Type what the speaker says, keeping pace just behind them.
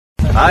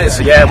Hi,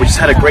 so yeah, we just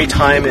had a great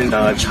time in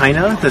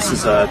China. This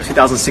is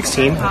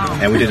 2016,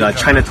 and we did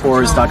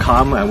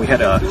ChinaTours.com, and we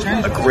had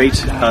a great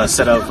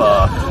set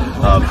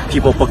of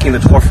people booking the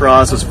tour for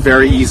us. It was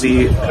very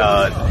easy.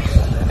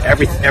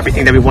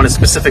 Everything that we wanted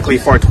specifically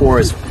for our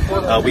tours,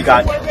 we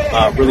got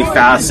really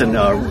fast and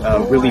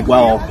really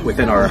well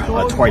within our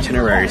tour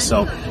itinerary.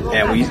 So,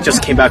 and we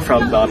just came back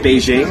from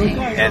Beijing,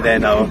 and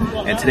then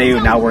and today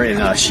now we're in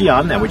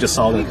Xi'an, and we just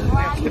saw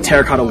the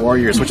Terracotta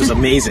Warriors, which is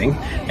amazing.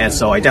 And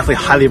so I definitely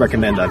highly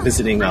recommend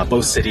visiting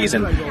both cities,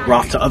 and we're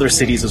off to other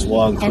cities as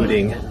well,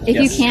 including. And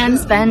if you can,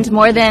 spend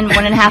more than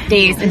 1.5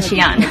 days in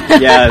Xi'an.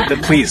 Yeah,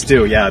 please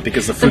do. Yeah,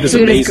 because the food is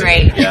amazing. Is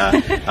great.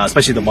 Yeah,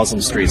 especially the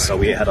Muslim streets. So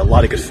we had a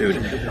lot of good food.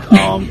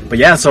 But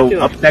yeah, so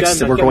up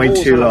next we're going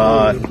to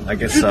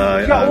Guilin,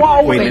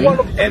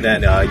 and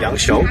then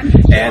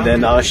Yangzhou, and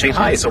then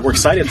Shanghai. So we're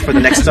excited for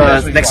the next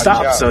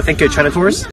stop. So thank you, China Tours.